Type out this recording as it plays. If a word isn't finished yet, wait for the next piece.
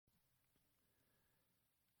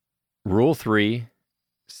Rule 3,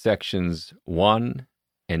 Sections 1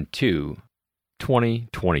 and 2,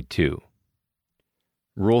 2022.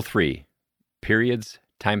 Rule 3, Periods,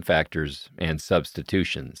 Time Factors, and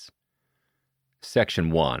Substitutions.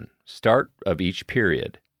 Section 1, Start of each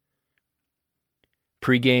period.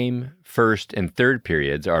 Pregame, first and third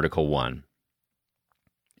periods, Article 1.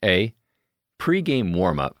 A. Pregame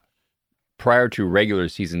warm-up. Prior to regular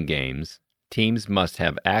season games, teams must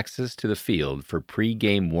have access to the field for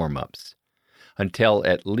pregame warm-ups until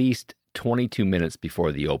at least 22 minutes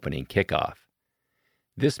before the opening kickoff.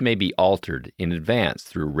 This may be altered in advance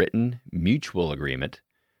through written mutual agreement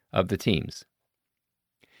of the teams.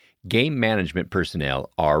 Game management personnel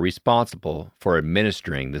are responsible for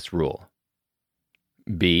administering this rule.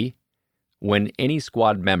 B. When any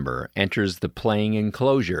squad member enters the playing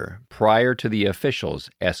enclosure prior to the officials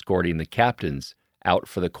escorting the captains out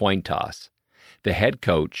for the coin toss, the head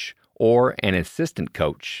coach or an assistant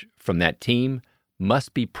coach from that team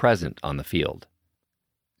must be present on the field.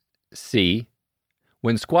 C.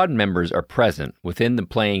 When squad members are present within the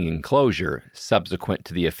playing enclosure subsequent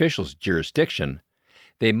to the official's jurisdiction,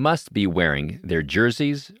 they must be wearing their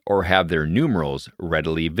jerseys or have their numerals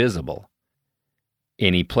readily visible.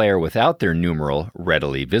 Any player without their numeral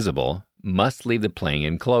readily visible must leave the playing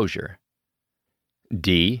enclosure.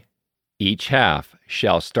 D. Each half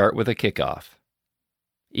shall start with a kickoff.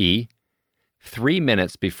 E. 3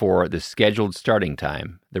 minutes before the scheduled starting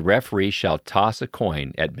time, the referee shall toss a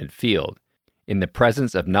coin at midfield in the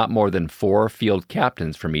presence of not more than 4 field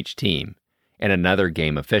captains from each team and another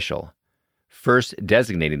game official, first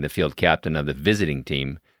designating the field captain of the visiting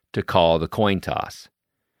team to call the coin toss.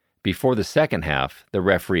 Before the second half, the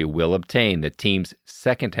referee will obtain the team's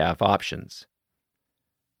second half options.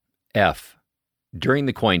 F. During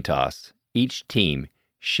the coin toss, each team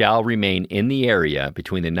shall remain in the area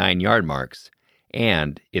between the 9-yard marks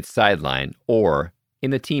and its sideline or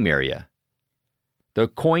in the team area. The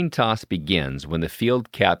coin toss begins when the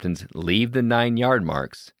field captains leave the 9-yard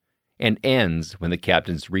marks and ends when the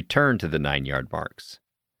captains return to the 9-yard marks.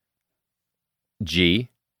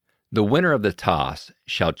 G. The winner of the toss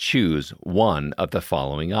shall choose one of the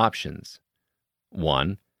following options.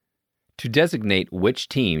 1. To designate which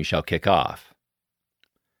team shall kick off.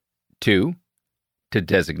 2. To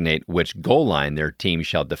designate which goal line their team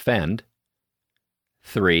shall defend.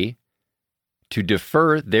 3. To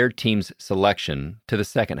defer their team's selection to the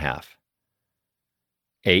second half.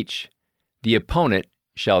 H. The opponent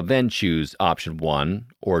shall then choose option 1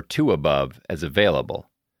 or 2 above as available.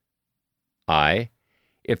 I.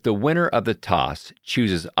 If the winner of the toss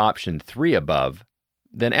chooses option 3 above,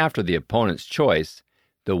 then after the opponent's choice,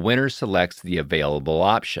 the winner selects the available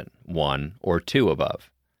option, 1 or 2 above.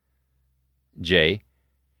 J.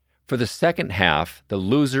 For the second half, the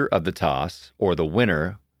loser of the toss, or the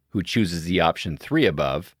winner who chooses the option 3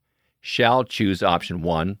 above, shall choose option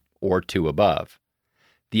 1 or 2 above.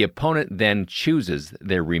 The opponent then chooses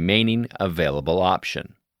their remaining available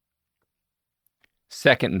option.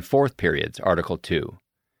 Second and fourth periods, Article 2.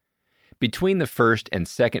 Between the first and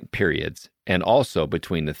second periods, and also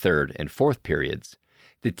between the third and fourth periods,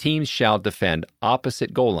 the teams shall defend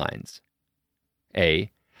opposite goal lines.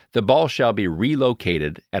 A. The ball shall be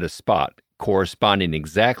relocated at a spot corresponding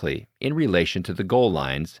exactly in relation to the goal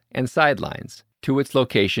lines and sidelines to its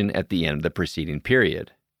location at the end of the preceding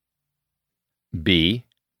period. B.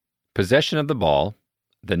 Possession of the ball,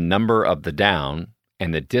 the number of the down,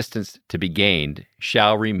 and the distance to be gained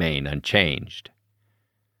shall remain unchanged.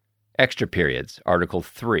 Extra periods, Article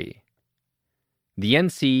 3. The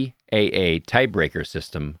NCAA tiebreaker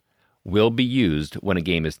system will be used when a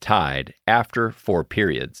game is tied after 4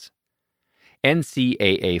 periods.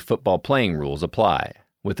 NCAA football playing rules apply,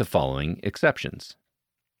 with the following exceptions.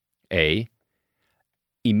 A.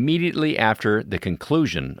 Immediately after the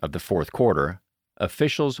conclusion of the fourth quarter,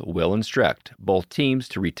 officials will instruct both teams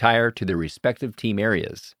to retire to their respective team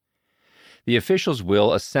areas. The officials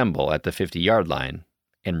will assemble at the 50-yard line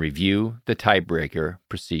and review the tiebreaker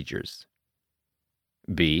procedures.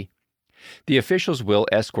 B. The officials will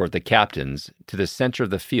escort the captains to the center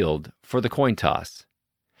of the field for the coin toss.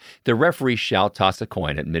 The referee shall toss a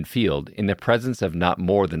coin at midfield in the presence of not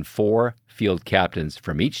more than 4 field captains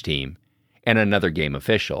from each team and another game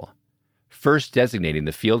official, first designating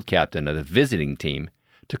the field captain of the visiting team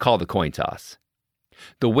to call the coin toss.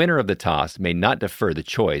 The winner of the toss may not defer the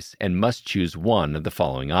choice and must choose one of the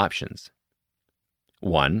following options.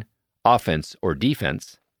 1. Offense or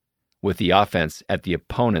defense, with the offense at the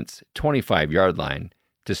opponent's 25-yard line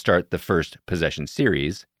to start the first possession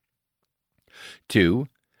series. 2.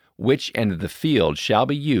 Which end of the field shall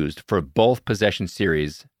be used for both possession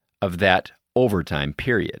series of that overtime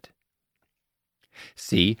period.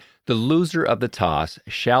 C. The loser of the toss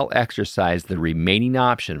shall exercise the remaining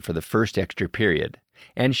option for the first extra period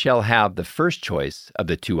and shall have the first choice of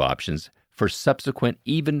the two options for subsequent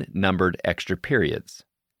even-numbered extra periods.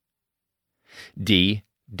 D.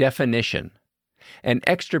 Definition. An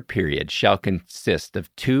extra period shall consist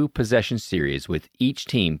of two possession series with each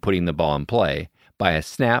team putting the ball in play by a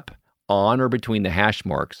snap on or between the hash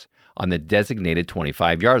marks on the designated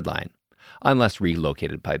 25-yard line, unless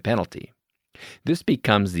relocated by penalty. This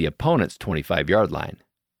becomes the opponent's 25-yard line.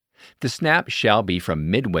 The snap shall be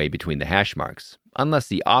from midway between the hash marks, unless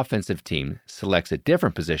the offensive team selects a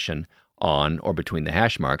different position on or between the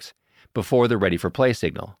hash marks before the ready-for-play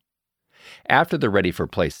signal. After the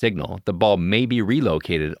ready-for-play signal, the ball may be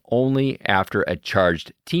relocated only after a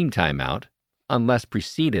charged team timeout, unless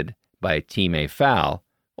preceded by a Team A foul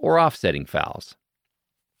or offsetting fouls.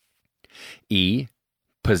 E.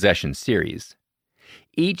 Possession series.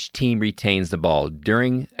 Each team retains the ball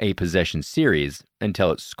during a possession series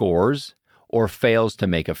until it scores or fails to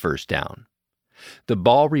make a first down. The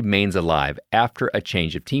ball remains alive after a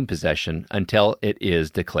change of team possession until it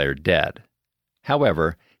is declared dead.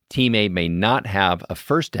 However, Team A may not have a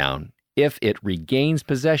first down if it regains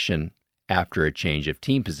possession after a change of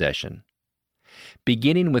team possession.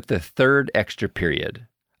 Beginning with the third extra period,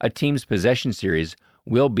 a team's possession series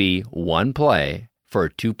will be one play for a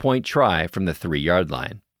 2-point try from the 3-yard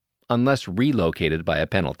line, unless relocated by a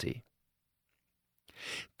penalty.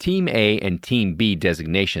 Team A and Team B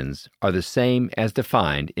designations are the same as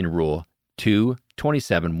defined in Rule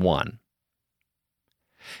 227.1.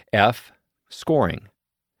 F. Scoring.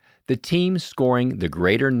 The team scoring the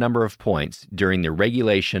greater number of points during the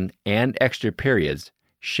regulation and extra periods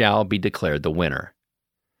shall be declared the winner.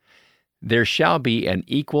 There shall be an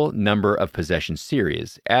equal number of possession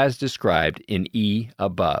series, as described in E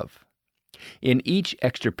above. In each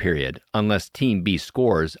extra period, unless Team B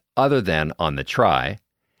scores other than on the try,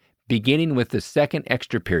 beginning with the second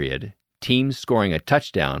extra period, teams scoring a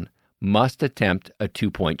touchdown must attempt a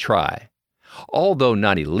 2-point try. Although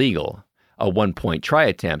not illegal, a 1-point try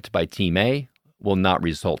attempt by Team A will not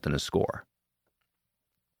result in a score.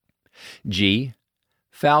 G.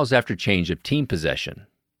 Fouls after change of team possession.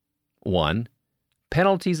 1.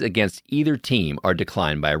 Penalties against either team are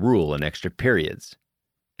declined by rule in extra periods.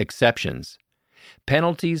 Exceptions.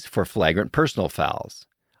 Penalties for flagrant personal fouls,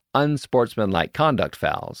 unsportsmanlike conduct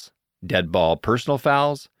fouls, dead ball personal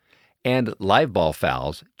fouls, and live ball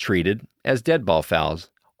fouls treated as dead ball fouls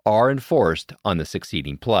are enforced on the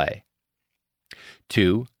succeeding play.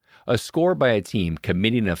 2. A score by a team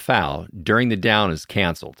committing a foul during the down is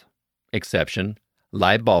canceled. Exception.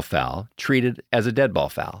 Live ball foul treated as a dead ball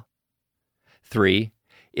foul. 3.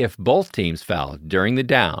 If both teams fouled during the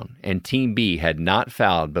down and Team B had not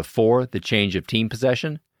fouled before the change of team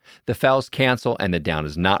possession, the fouls cancel and the down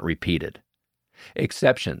is not repeated.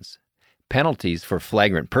 Exceptions. Penalties for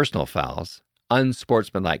flagrant personal fouls,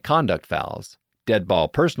 unsportsmanlike conduct fouls, dead ball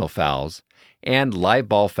personal fouls, and live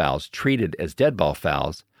ball fouls treated as dead ball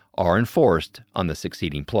fouls are enforced on the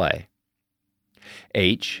succeeding play.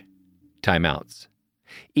 H. Timeouts.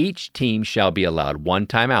 Each team shall be allowed one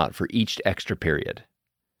timeout for each extra period.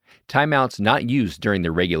 Timeouts not used during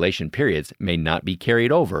the regulation periods may not be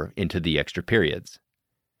carried over into the extra periods.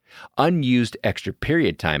 Unused extra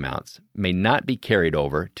period timeouts may not be carried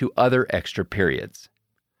over to other extra periods.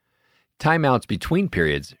 Timeouts between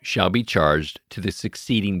periods shall be charged to the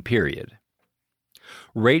succeeding period.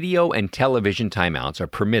 Radio and television timeouts are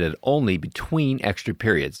permitted only between extra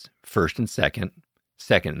periods, first and second,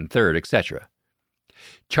 second and third, etc.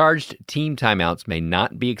 Charged team timeouts may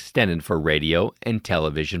not be extended for radio and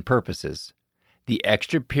television purposes. The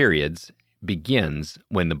extra periods begins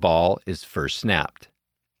when the ball is first snapped.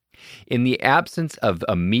 In the absence of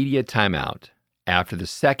a media timeout, after the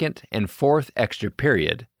second and fourth extra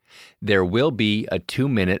period, there will be a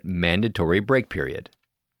 2-minute mandatory break period.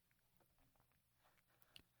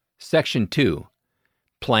 Section 2.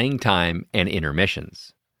 Playing time and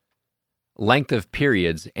intermissions. Length of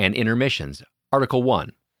periods and intermissions. Article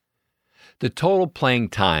 1. The total playing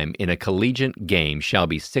time in a collegiate game shall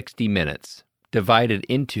be 60 minutes, divided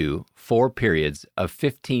into 4 periods of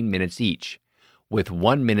 15 minutes each, with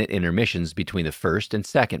 1-minute intermissions between the first and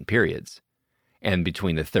second periods, and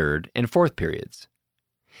between the third and fourth periods.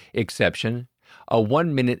 Exception: a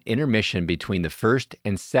 1-minute intermission between the first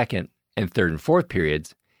and second and third and fourth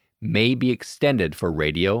periods may be extended for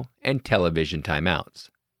radio and television timeouts.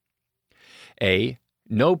 A.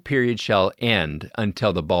 No period shall end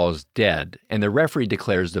until the ball is dead and the referee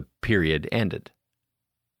declares the period ended.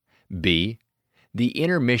 B. The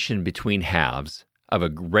intermission between halves of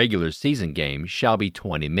a regular season game shall be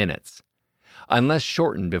 20 minutes, unless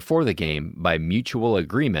shortened before the game by mutual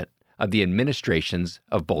agreement of the administrations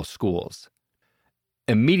of both schools.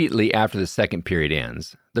 Immediately after the second period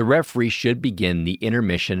ends, the referee should begin the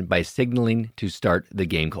intermission by signaling to start the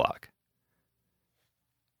game clock.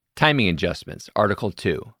 Timing adjustments, Article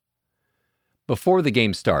 2. Before the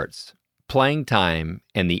game starts, playing time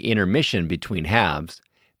and the intermission between halves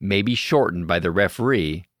may be shortened by the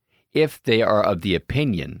referee if they are of the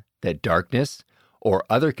opinion that darkness or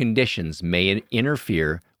other conditions may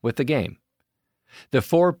interfere with the game. The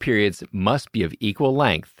 4 periods must be of equal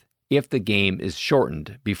length if the game is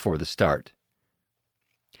shortened before the start.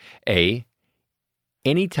 A.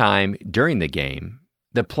 Any time during the game,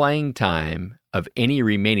 the playing time of any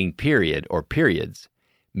remaining period or periods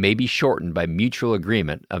may be shortened by mutual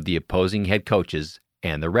agreement of the opposing head coaches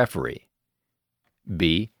and the referee.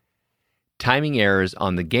 B. Timing errors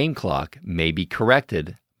on the game clock may be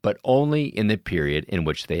corrected, but only in the period in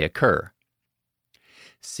which they occur.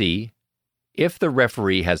 C. If the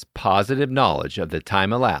referee has positive knowledge of the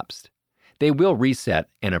time elapsed, they will reset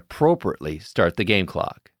and appropriately start the game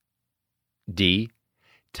clock. D.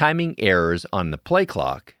 Timing errors on the play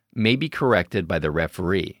clock may be corrected by the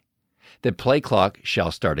referee. The play clock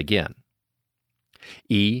shall start again.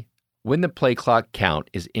 E. When the play clock count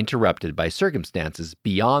is interrupted by circumstances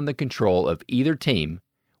beyond the control of either team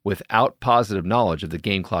without positive knowledge of the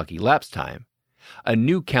game clock elapsed time, a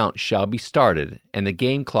new count shall be started and the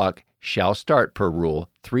game clock shall start per Rule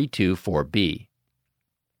 324B.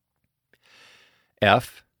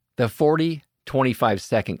 F. The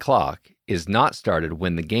 40-25-second clock is not started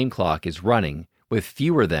when the game clock is running with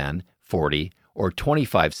fewer than 40 or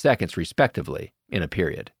 25 seconds respectively in a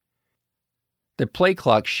period. The play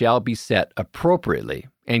clock shall be set appropriately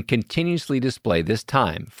and continuously display this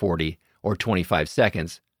time, 40 or 25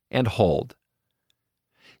 seconds, and hold.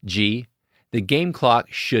 G. The game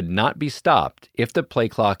clock should not be stopped if the play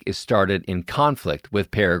clock is started in conflict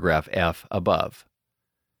with paragraph F above.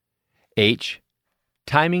 H.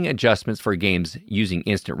 Timing adjustments for games using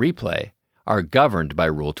instant replay are governed by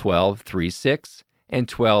Rule 12.3.6 and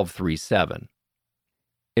 12.3.7.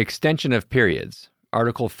 Extension of periods,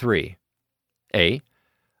 Article 3. A.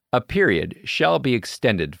 A period shall be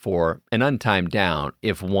extended for an untimed down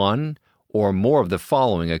if one or more of the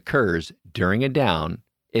following occurs during a down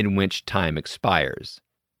in which time expires.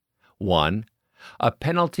 1. A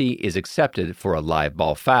penalty is accepted for a live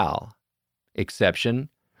ball foul. Exception,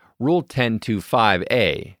 Rule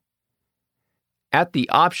 10.2.5a. At the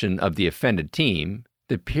option of the offended team,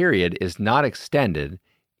 the period is not extended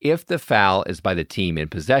if the foul is by the team in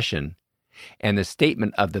possession, and the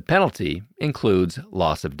statement of the penalty includes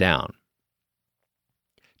loss of down.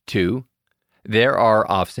 2. There are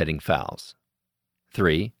offsetting fouls.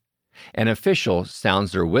 3. An official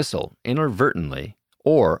sounds their whistle inadvertently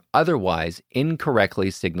or otherwise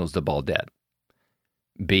incorrectly signals the ball dead.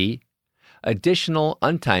 B. Additional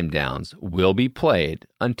untimed downs will be played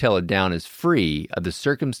until a down is free of the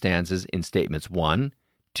circumstances in Statements 1,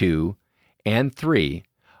 2, and 3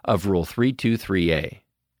 of Rule 323A.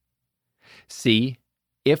 C.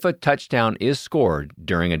 If a touchdown is scored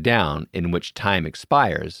during a down in which time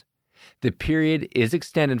expires, the period is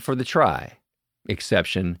extended for the try.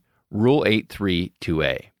 Exception, Rule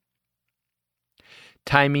 8.3.2a.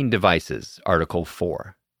 Timing devices, Article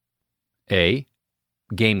 4. A.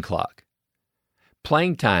 Game clock.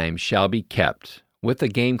 Playing time shall be kept with a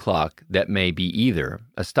game clock that may be either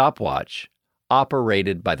a stopwatch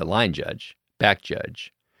operated by the line judge, back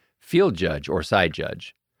judge, field judge, or side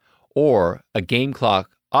judge, or a game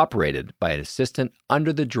clock operated by an assistant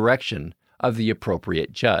under the direction of the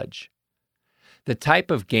appropriate judge. The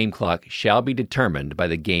type of game clock shall be determined by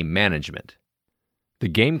the game management. The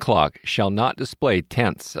game clock shall not display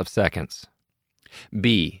tenths of seconds.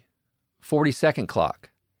 B. 40-second clock.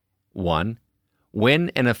 1. When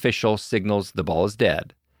an official signals the ball is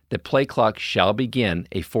dead, the play clock shall begin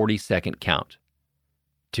a 40-second count.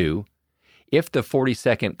 2. If the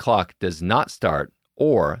 40-second clock does not start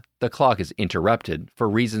or the clock is interrupted for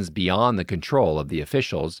reasons beyond the control of the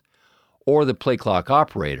officials or the play clock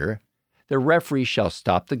operator, the referee shall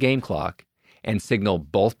stop the game clock and signal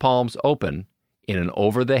both palms open in an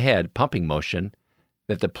over-the-head pumping motion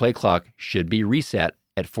that the play clock should be reset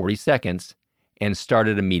at 40 seconds and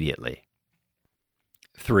started immediately.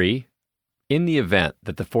 3. In the event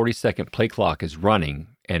that the 40-second play clock is running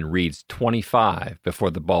and reads 25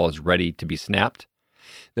 before the ball is ready to be snapped,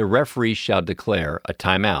 the referee shall declare a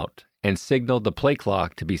timeout and signal the play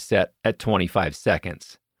clock to be set at 25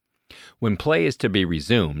 seconds. When play is to be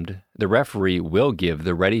resumed, the referee will give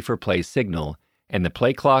the ready for play signal and the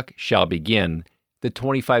play clock shall begin the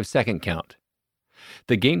 25-second count.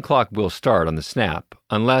 The game clock will start on the snap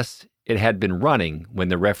unless it had been running when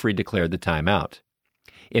the referee declared the timeout.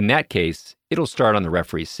 In that case, it'll start on the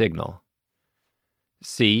referee's signal.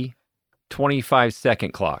 C.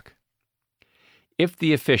 25-second clock. If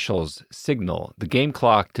the officials signal the game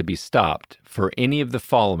clock to be stopped for any of the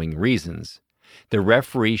following reasons, the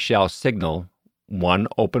referee shall signal one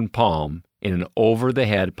open palm in an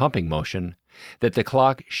over-the-head pumping motion that the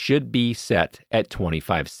clock should be set at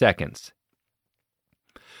 25 seconds.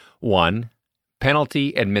 1.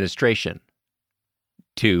 Penalty administration.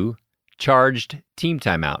 2. Charged team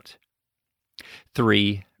timeout.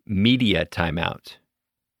 3. Media timeout.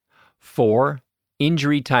 4.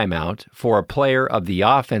 Injury timeout for a player of the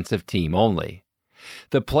offensive team only.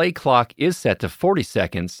 The play clock is set to 40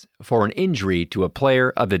 seconds for an injury to a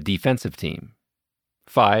player of the defensive team.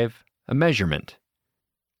 5. A measurement.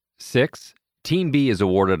 6. Team B is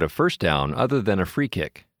awarded a first down other than a free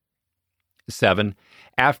kick. 7.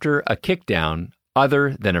 After a kick down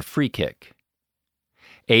other than a free kick.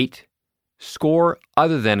 8. Score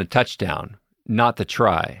other than a touchdown, not the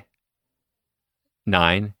try.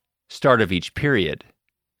 9. Start of each period.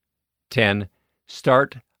 10.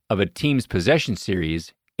 Start of a team's possession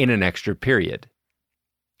series in an extra period.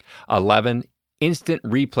 11. Instant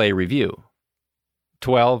replay review.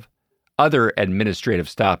 12. Other administrative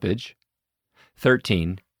stoppage.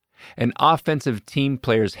 13. An offensive team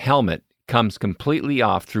player's helmet comes completely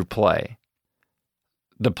off through play.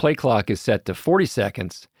 The play clock is set to 40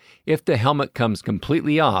 seconds if the helmet comes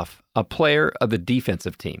completely off a player of the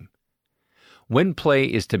defensive team. When play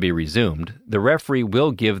is to be resumed, the referee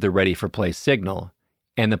will give the ready for play signal,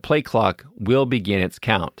 and the play clock will begin its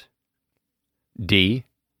count. D.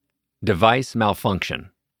 Device malfunction.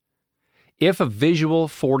 If a visual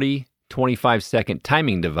 25-second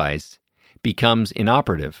timing device becomes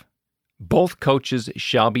inoperative, both coaches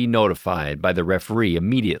shall be notified by the referee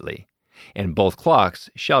immediately, and both clocks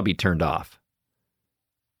shall be turned off.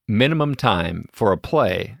 Minimum time for a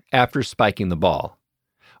play after spiking the ball.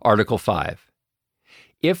 Article 5.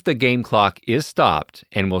 If the game clock is stopped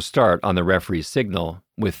and will start on the referee's signal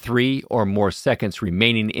with 3 or more seconds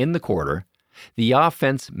remaining in the quarter, the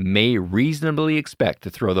offense may reasonably expect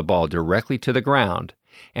to throw the ball directly to the ground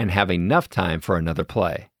and have enough time for another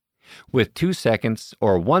play. With 2 seconds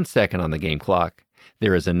or 1 second on the game clock,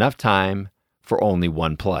 there is enough time for only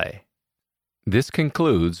one play. This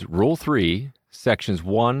concludes Rule 3, Sections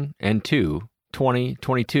 1 and 2,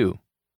 2022.